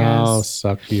 Sorry, guys. How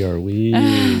sucky are we?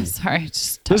 Sorry.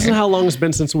 Just tired. This is how long it's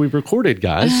been since we've recorded,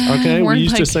 guys. Okay. We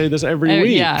used to say this every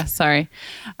week. Yeah. Sorry.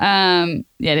 Yeah,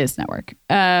 it is Network.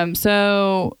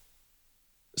 So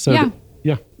yeah.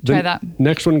 Try that.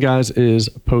 Next one, guys, is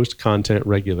post content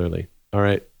regularly. All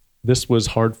right. This was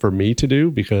hard for me to do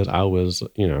because I was,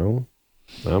 I'm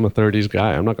a 30s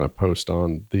guy. I'm not going to post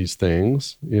on these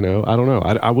things. I don't know.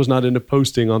 I was not into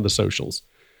posting on the socials.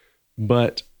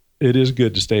 But it is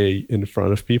good to stay in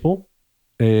front of people,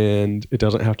 and it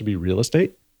doesn't have to be real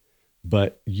estate.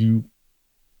 But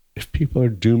if people are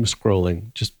doom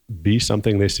scrolling, just be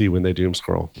something they see when they doom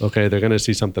scroll. Okay, they're going to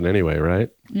see something anyway, right?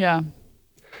 Yeah.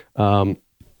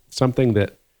 Something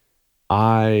that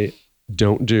I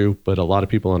don't do, but a lot of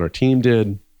people on our team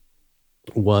did,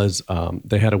 was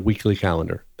they had a weekly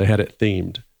calendar. They had it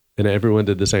themed, and everyone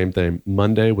did the same thing.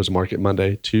 Monday was Market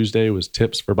Monday. Tuesday was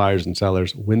tips for buyers and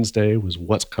sellers. Wednesday was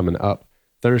what's coming up.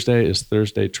 Thursday is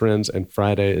Thursday trends, and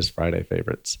Friday is Friday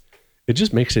favorites. It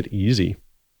just makes it easy.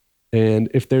 And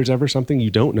if there's ever something you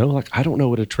don't know, like I don't know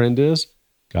what a trend is,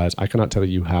 guys, I cannot tell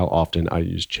you how often I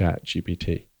use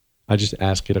ChatGPT. I just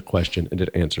ask it a question and it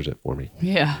answers it for me.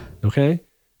 Yeah. Okay.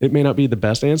 It may not be the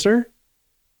best answer.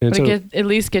 And but so it at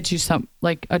least gets you some,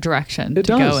 like a direction to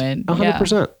does, go in.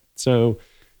 100%. Yeah. So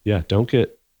yeah, don't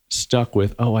get stuck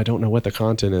with, oh, I don't know what the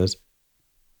content is.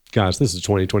 Guys, this is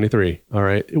 2023. All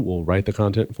right. It will write the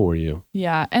content for you.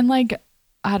 Yeah. And like,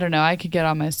 I don't know, I could get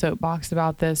on my soapbox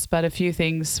about this, but a few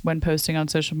things when posting on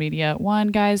social media. One,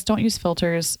 guys, don't use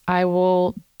filters. I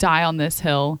will die on this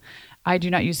hill. I do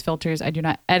not use filters. I do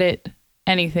not edit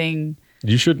anything.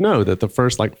 You should know that the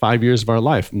first 5 years of our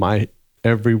life,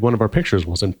 every one of our pictures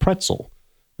was in pretzel.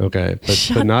 Okay,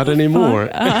 but not anymore.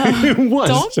 It was.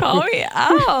 Don't call me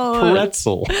out.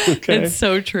 Pretzel. Okay? It's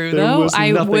so true, though.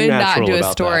 I would not do a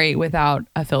story without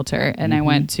a filter. And I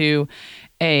went to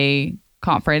a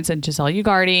conference and Giselle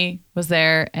Ugardi was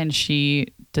there, and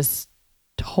she just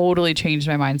totally changed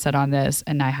my mindset on this,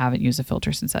 and I haven't used a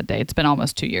filter since that day. It's been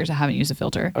almost 2 years. I haven't used a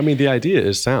filter. I mean, the idea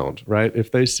is sound, right?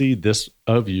 If they see this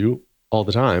of you all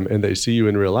the time and they see you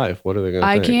in real life, what are they going to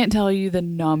think? I can't tell you the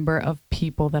number of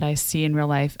people that I see in real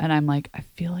life and I'm like, I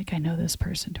feel like I know this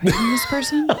person. Do I know this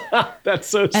person? That's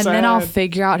so sad. And then I'll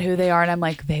figure out who they are and I'm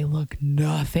like, they look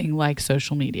nothing like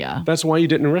social media. That's why you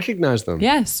didn't recognize them.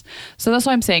 Yes. So that's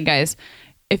what I'm saying, guys.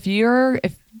 If you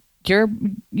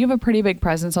have a pretty big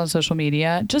presence on social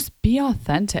media, just be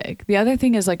authentic. The other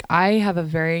thing is I have a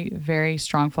very, very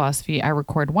strong philosophy. I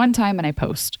record one time and I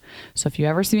post. So if you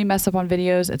ever see me mess up on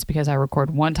videos, it's because I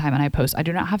record one time and I post. I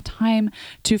do not have time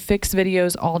to fix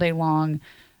videos all day long.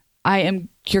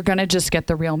 You're going to just get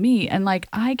the real me. And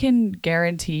I can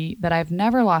guarantee that I've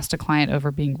never lost a client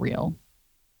over being real.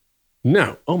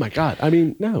 No. Oh my God. I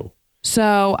mean, no.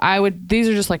 So these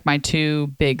are just my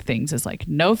two big things is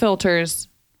no filters,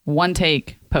 one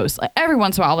take post. Every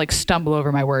once in a while I'll stumble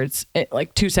over my words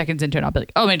 2 seconds into it. I'll be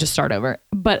like, oh, let me just start over.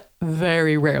 But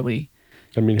very rarely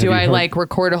do I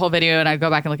record a whole video and I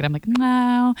go back and look at it. I'm like,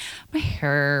 no, my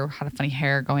hair had a funny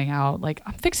hair going out.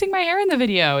 I'm fixing my hair in the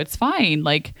video. It's fine.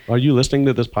 Are you listening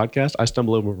to this podcast? I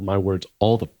stumble over my words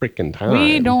all the freaking time.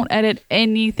 We don't edit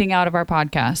anything out of our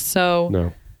podcast. So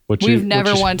no. We've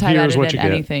never one time edited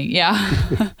anything.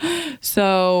 Yeah.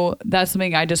 So that's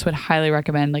something I just would highly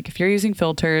recommend. If you're using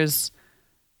filters,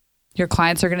 your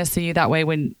clients are going to see you that way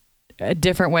a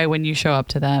different way when you show up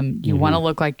to them. You want to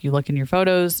look like you look in your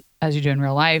photos as you do in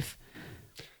real life.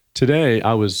 Today,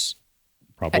 I was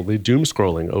probably doom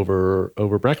scrolling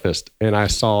over breakfast, and I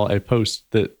saw a post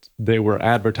that they were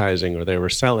advertising or they were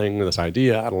selling this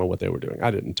idea. I don't know what they were doing.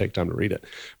 I didn't take time to read it,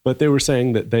 but they were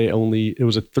saying that it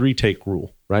was a 3-take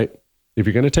rule, right? If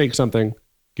you're going to take something,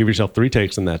 give yourself 3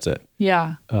 takes and that's it.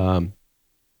 Yeah.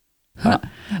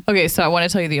 Okay. So I want to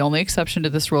tell you the only exception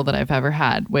to this rule that I've ever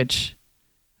had, which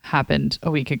happened a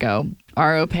week ago.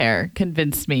 Our au pair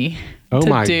convinced me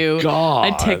to do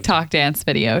a TikTok dance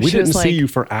video. We didn't see you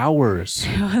for hours.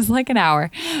 It was an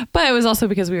hour, but it was also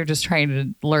because we were just trying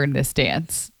to learn this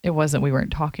dance. We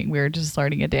weren't talking. We were just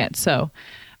learning a dance. So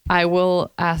I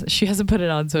will ask, she hasn't put it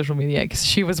on social media because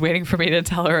she was waiting for me to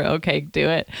tell her, okay, do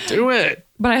it. Do it.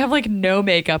 But I have no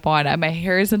makeup on. My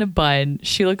hair is in a bun.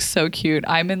 She looks so cute.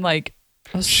 I'm in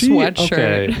a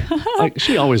sweatshirt. Okay.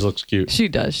 She always looks cute. She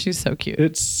does. She's so cute.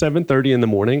 It's 7:30 in the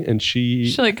morning and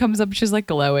she comes up. She's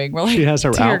glowing. We're she has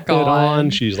her outfit on.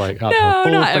 She's got her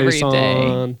full face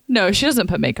on. No, she doesn't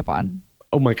put makeup on.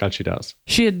 Oh my God, she does.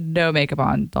 She had no makeup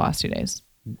on the last 2 days.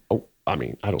 Oh, I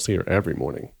mean, I don't see her every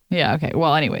morning. Yeah. Okay.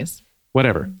 Well, anyways.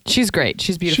 Whatever. She's great.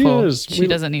 She's beautiful. She is. She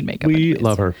doesn't need makeup. We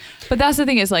love her. But that's the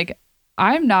thing is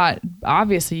I'm not,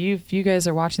 obviously if you guys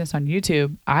are watching this on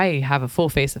YouTube, I have a full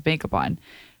face of makeup on.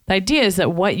 The idea is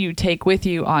that what you take with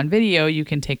you on video, you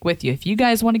can take with you. If you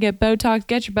guys want to get Botox,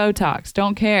 get your Botox.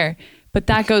 Don't care. But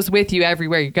that goes with you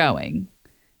everywhere you're going.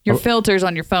 Your filters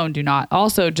on your phone do not.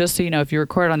 Also, just so you know, if you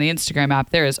record on the Instagram app,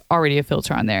 there is already a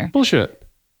filter on there. Bullshit.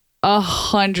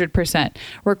 100%.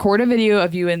 Record a video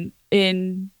of you in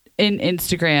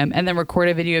Instagram and then record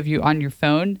a video of you on your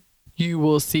phone. You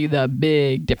will see the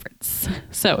big difference.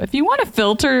 So if you want a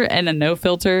filter and a no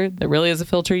filter that really is a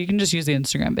filter, you can just use the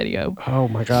Instagram video. Oh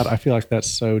my God. I feel like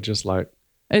that's so just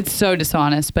it's so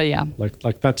dishonest, but yeah.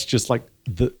 Like that's just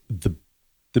the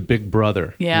the big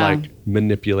brother, like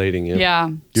manipulating you. Yeah.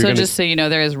 So just so you know,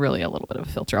 there is really a little bit of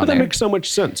a filter on there. That makes so much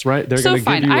sense, right? They're so going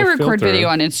to give you I a record filter. video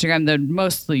on Instagram, though,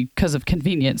 mostly because of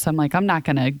convenience. I'm like, I'm not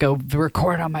going to go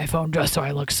record on my phone just so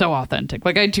I look so authentic.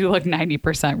 Like I do look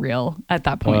 90% real at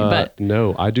that point. But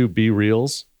no, I do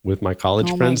B-reels with my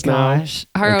college friends now.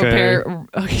 Our au pair,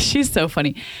 she's so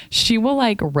funny. She will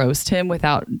like roast him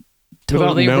without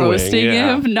totally roasting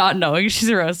him, not knowing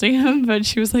she's roasting him. But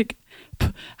she was like,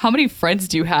 how many friends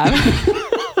do you have?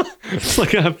 It's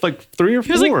like I have like 3 or 4.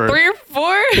 He was like 3 or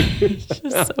 4. It's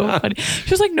just so funny. She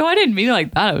was like, no, I didn't mean it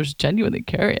like that. I was genuinely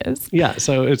curious. Yeah.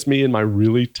 So it's me and my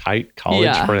really tight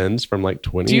college friends from like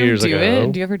 20 years ago. Do you do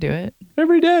it? Do you ever do it?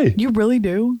 Every day. You really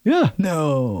do? Yeah.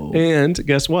 No. And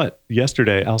guess what?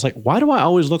 Yesterday, I was like, why do I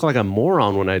always look like a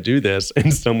moron when I do this?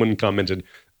 And someone commented,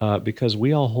 because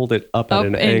we all hold it up at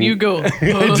an angle. And you go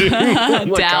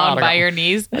down by your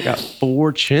knees. I got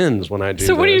 4 chins when I do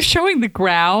So what are you showing, the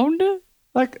ground?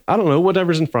 Like, I don't know,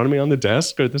 whatever's in front of me on the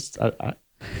desk or this.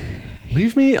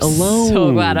 Leave me alone.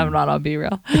 So glad I'm not on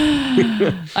B-Real.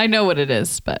 I know what it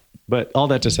is, but. But all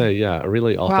that to say, yeah,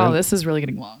 really authentic. Wow, this is really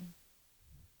getting long.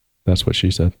 That's what she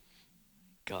said.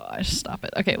 Gosh, stop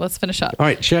it. Okay, let's finish up. All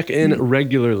right, check in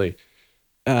regularly.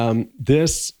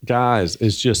 This, guys,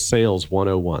 is just sales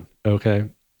 101, okay?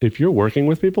 If you're working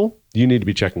with people, you need to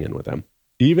be checking in with them.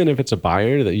 Even if it's a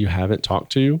buyer that you haven't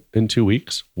talked to in 2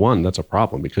 weeks, 1, that's a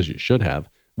problem because you should have.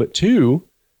 But 2,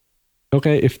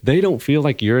 okay, if they don't feel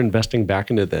like you're investing back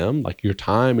into them, like your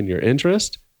time and your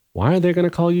interest, why are they going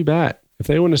to call you back? If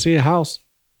they want to see a house,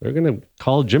 they're going to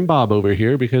call Jim Bob over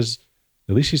here because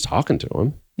at least he's talking to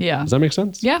him. Yeah. Does that make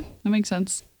sense? Yeah, that makes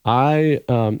sense.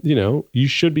 You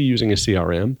should be using a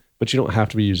CRM, but you don't have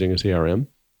to be using a CRM.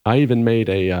 I even made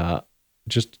a a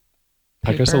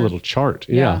little chart.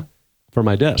 Yeah. For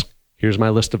my desk. Here's my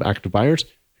list of active buyers.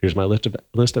 Here's my list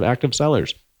of active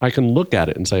sellers. I can look at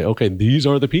it and say, okay, these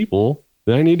are the people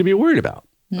that I need to be worried about.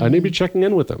 I need to be checking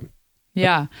in with them.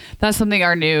 Yeah. That's something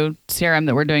our new CRM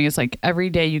that we're doing is like every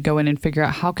day you go in and figure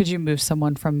out how could you move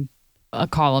someone from a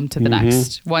column to the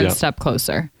next, one step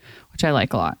closer, which I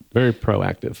like a lot. Very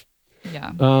proactive.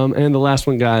 Yeah. And the last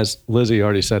one, guys, Lizzie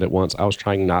already said it once. I was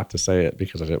trying not to say it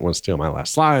because I didn't want to steal my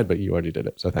last slide, but you already did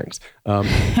it. So thanks.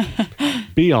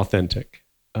 Be authentic.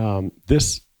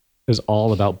 This is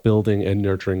all about building and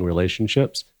nurturing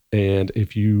relationships. And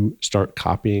if you start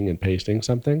copying and pasting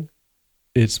something,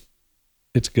 it's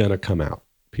going to come out.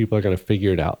 People are going to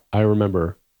figure it out. I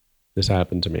remember this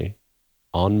happened to me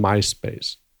on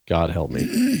MySpace. God help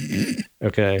me.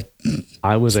 Okay.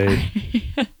 I was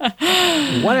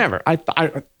whatever.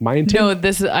 My intent.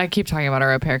 No, I keep talking about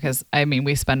our au pair because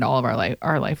we spend all of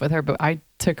our life with her, but I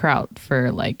took her out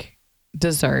for like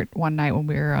dessert one night when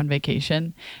we were on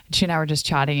vacation, and she and I were just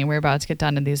chatting and we were about to get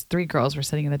done, and these 3 girls were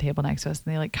sitting at the table next to us,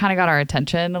 and they like kind of got our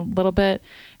attention a little bit.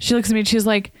 She looks at me and she was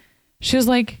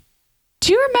like,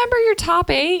 do you remember your top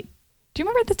 8? Do you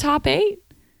remember the top 8?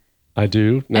 I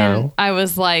do now. And I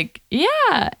was like,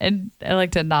 yeah. And I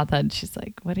looked at Natha and she's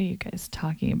like, what are you guys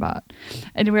talking about?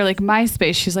 And we were like,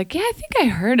 MySpace. She's like, yeah, I think I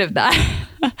heard of that.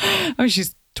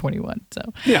 She's 21.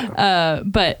 So, yeah.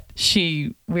 But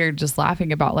we were just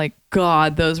laughing about like,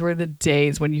 God, those were the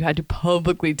days when you had to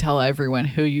publicly tell everyone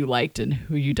who you liked and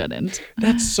who you didn't.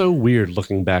 That's so weird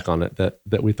looking back on it that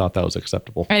we thought that was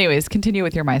acceptable. Anyways, continue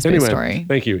with your MySpace story.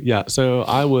 Thank you. Yeah. So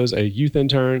I was a youth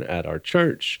intern at our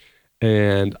church.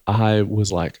 And I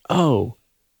was like, oh,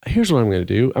 here's what I'm going to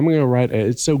do. I'm going to write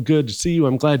 "It's so good to see you.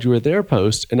 I'm glad you were there"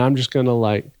 post. And I'm just going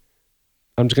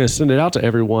to send it out to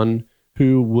everyone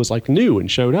who was like new and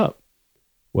showed up.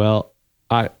 Well,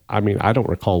 I don't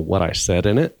recall what I said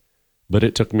in it, but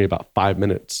it took me about 5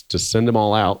 minutes to send them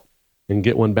all out and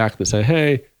get one back that said,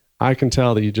 hey, I can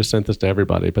tell that you just sent this to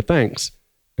everybody, but thanks.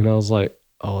 And I was like,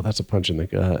 oh, that's a punch in the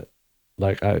gut.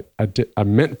 Like I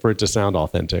meant for it to sound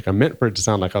authentic. I meant for it to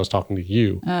sound like I was talking to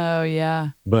you. Oh yeah.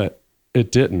 But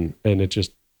it didn't, and it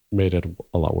just made it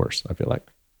a lot worse, I feel like.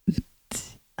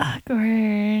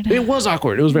 Awkward. It was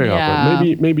awkward. It was very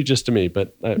awkward. Maybe just to me,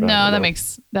 but that's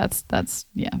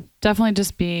definitely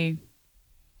just be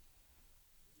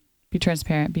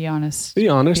transparent, be honest. Be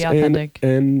honest, be authentic.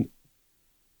 And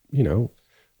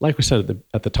like we said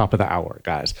at the top of the hour,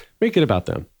 guys, make it about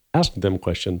them. Ask them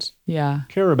questions. Yeah.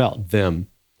 Care about them.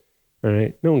 All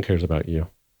right. No one cares about you.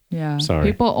 Yeah.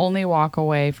 Sorry. People only walk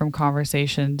away from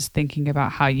conversations thinking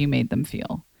about how you made them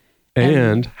feel.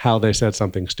 And how they said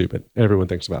something stupid. Everyone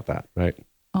thinks about that, right?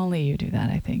 Only you do that,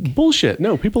 I think. Bullshit.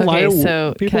 No, people lie.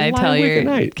 So can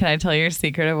I tell your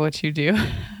secret of what you do?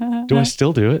 Do I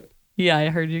still do it? Yeah, I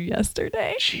heard you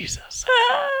yesterday. Jesus.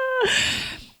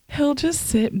 He'll just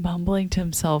sit mumbling to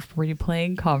himself,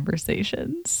 replaying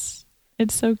conversations.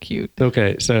 It's so cute.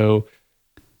 Okay, so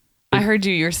I heard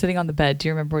you. You're sitting on the bed. Do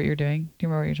you remember what you're doing? Do you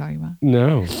remember what you're talking about?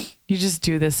 No. You just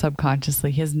do this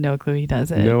subconsciously. He has no clue he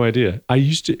does it. No idea.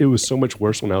 It was so much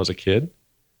worse when I was a kid.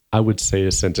 I would say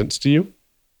a sentence to you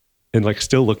and like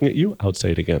still looking at you, I would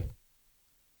say it again.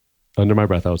 Under my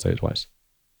breath, I would say it twice.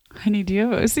 Honey, do you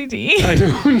have OCD? I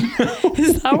don't know.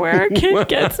 Is that where our kid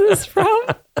gets this from?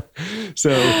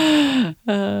 So, yeah,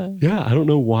 I don't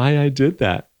know why I did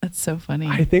that. That's so funny.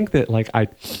 I think that like I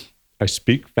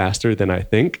speak faster than I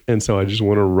think, and so I just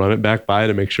want to run it back by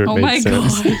to make sure it made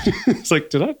sense. It's like,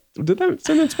 did that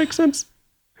sentence make sense?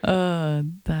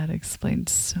 That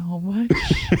explains so much.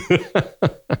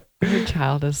 Your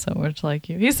child is so much like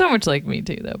you. He's so much like me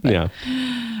too, though. But,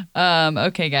 yeah.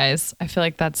 Okay, guys. I feel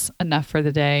like that's enough for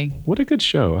the day. What a good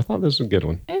show. I thought this was a good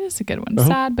one. It is a good one.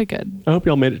 Sad, but good. I hope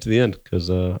y'all made it to the end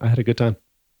because I had a good time.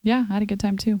 Yeah, I had a good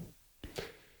time too.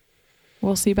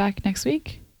 We'll see you back next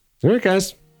week. All right,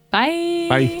 guys. Bye.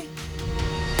 Bye.